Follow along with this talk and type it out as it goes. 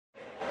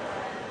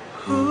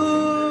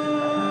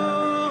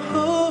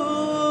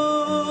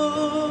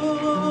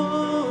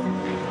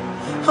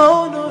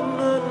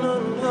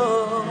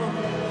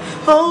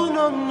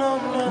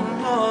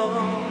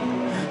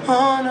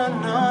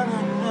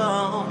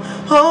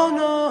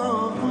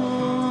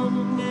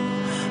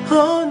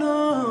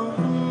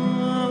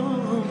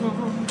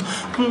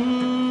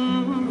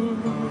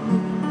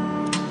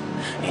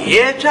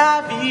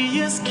HIV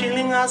is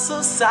killing our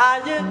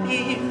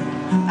society.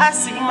 I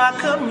see my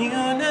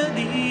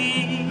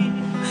community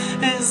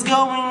is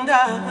going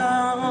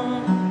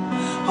down.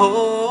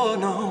 Oh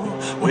no,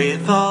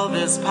 with all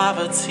this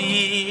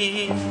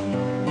poverty,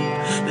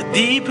 the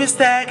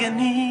deepest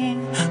agony,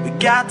 we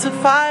got to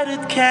fight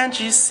it, can't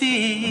you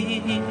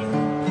see?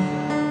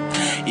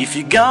 If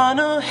you're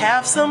gonna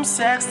have some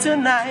sex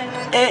tonight,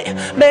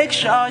 make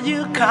sure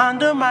you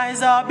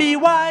condomize or be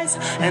wise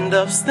and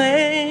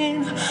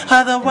abstain,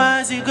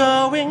 otherwise you're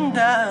going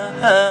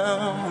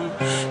down.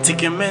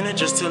 Take a minute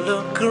just to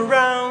look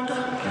around.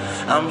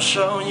 I'm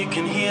sure you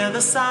can hear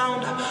the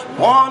sound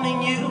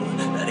warning you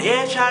that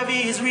HIV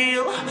is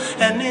real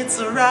and it's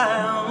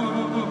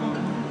around.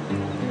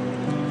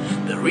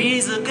 There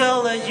is a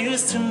girl I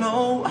used to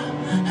know,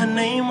 her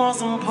name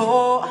wasn't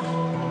Poor,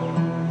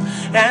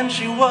 and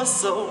she was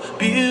so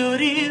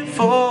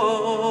beautiful.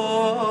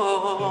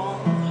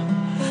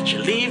 She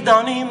lived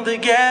down in the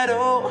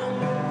ghetto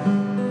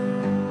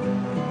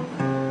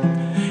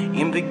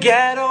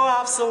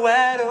of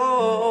Soweto.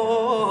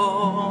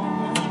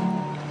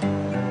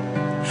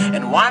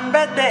 And one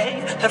bad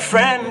day, her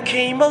friend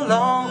came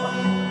along,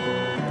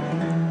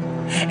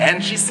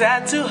 and she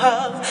said to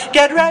her,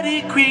 "Get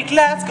ready quick,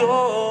 let's go.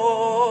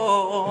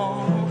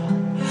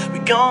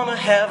 We're gonna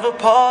have a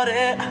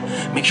party.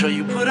 Make sure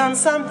you put on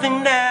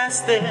something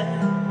nasty."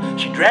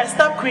 She dressed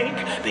up quick,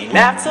 they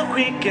left so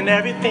quick, and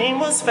everything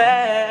was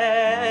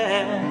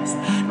fast.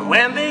 And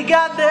when they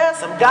got there,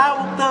 some guy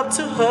walked up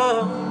to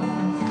her.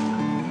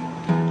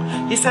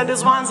 He said,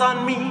 "This one's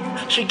on me."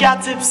 She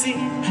got tipsy,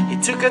 he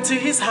took her to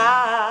his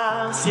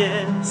house,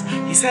 yes.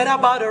 He said, "I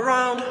bought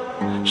around."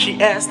 She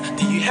asked,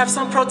 "Do you have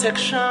some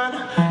protection?"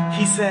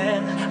 He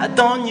said, "I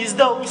don't use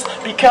those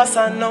because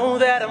I know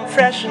that I'm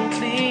fresh and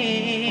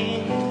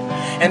clean."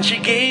 And she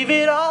gave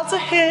it all to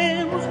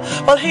him,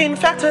 while he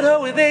infected her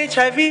with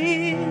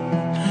HIV.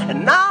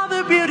 And now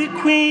the beauty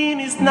queen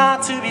is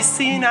not to be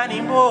seen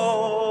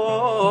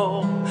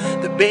anymore.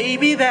 The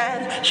baby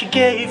that she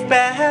gave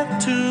birth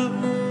to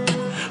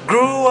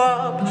grew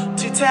up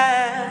to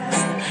test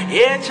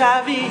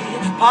HIV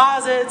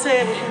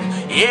positive.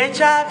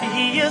 HIV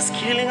is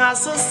killing our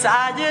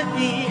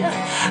society.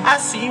 I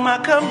see my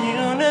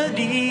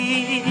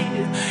community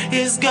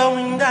is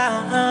going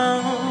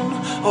down.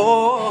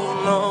 Oh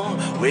no,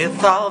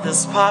 with all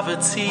this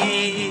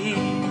poverty,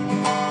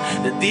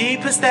 the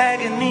deepest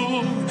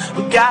agony,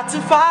 we got to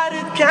fight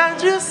it,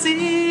 can't you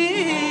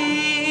see?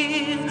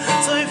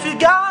 So if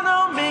you're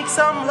gonna make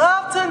some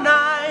love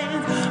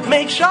tonight,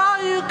 make sure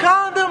you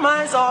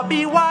condomize or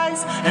be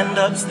wise and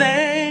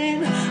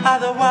abstain,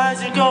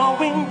 otherwise you're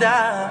going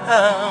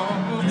down.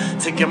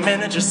 Take a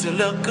minute just to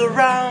look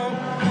around.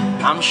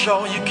 I'm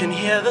sure you can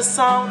hear the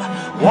sound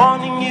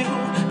warning you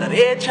that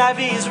HIV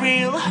is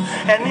real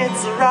and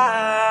it's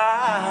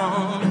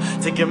around.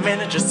 Take a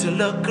minute just to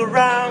look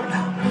around.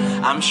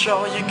 I'm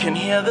sure you can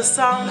hear the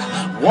sound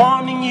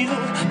warning you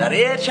that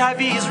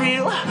HIV is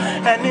real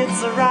and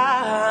it's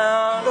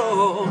around.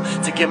 Oh,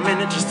 take a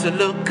minute just to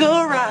look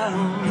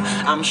around.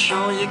 I'm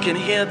sure you can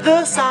hear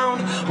the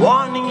sound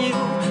warning you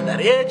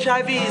that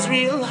HIV is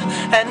real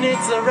and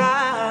it's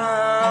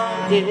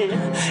around.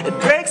 Yeah. It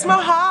breaks my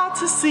heart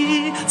to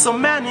see so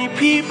many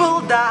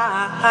people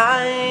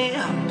die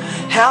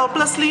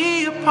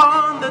helplessly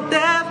upon the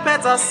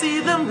deathbeds. I see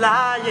them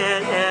lie.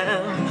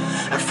 Yeah.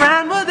 A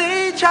friend with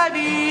HIV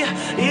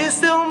is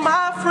still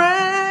my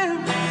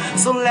friend,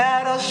 so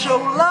let us show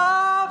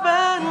love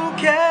and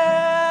care.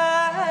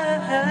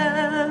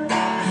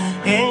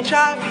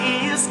 HIV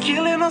is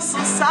killing our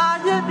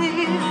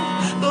society,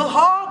 the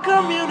whole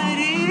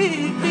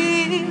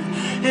community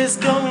is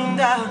going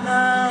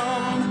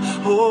down.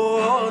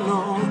 Oh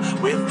no,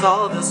 with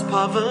all this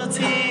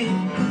poverty,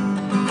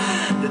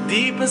 the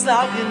deepest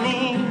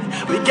agony,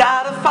 we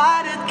gotta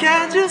fight it,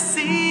 can't you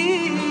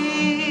see?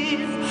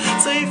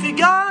 So if you're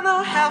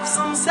gonna have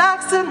some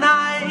sex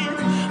tonight,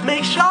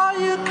 make sure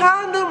you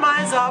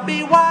condomize or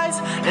be wise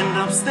and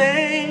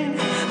abstain,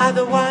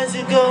 otherwise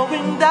you're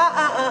going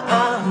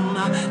down.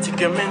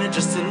 Take a minute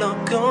just to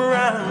look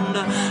around.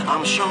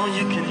 I'm sure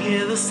you can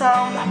hear the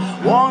sound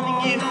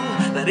warning you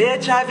that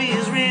HIV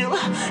is real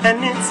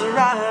and it's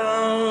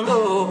around.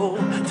 Oh,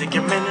 take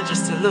a minute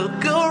just to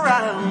look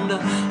around.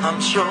 I'm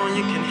sure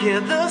you can hear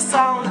the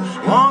sound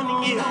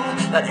warning you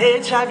that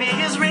HIV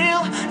is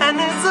real and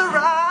it's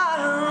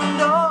around.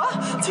 Oh,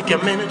 take a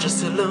minute just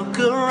to look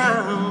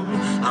around.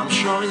 I'm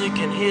sure you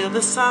can hear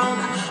the sound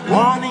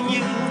warning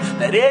you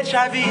that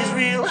HIV is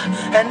real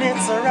and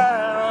it's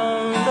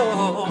around.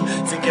 Oh,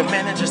 take a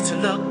minute just to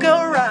look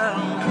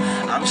around.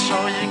 I'm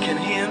sure you can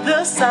hear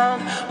the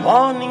sound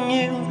warning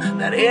you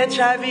that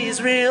HIV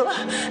is real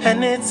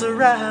and it's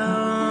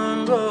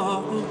around.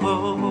 Oh,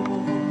 oh.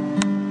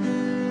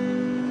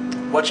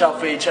 Watch out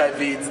for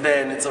HIV, it's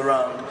there and it's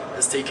around.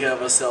 Let's take care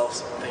of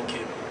ourselves. Thank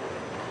you.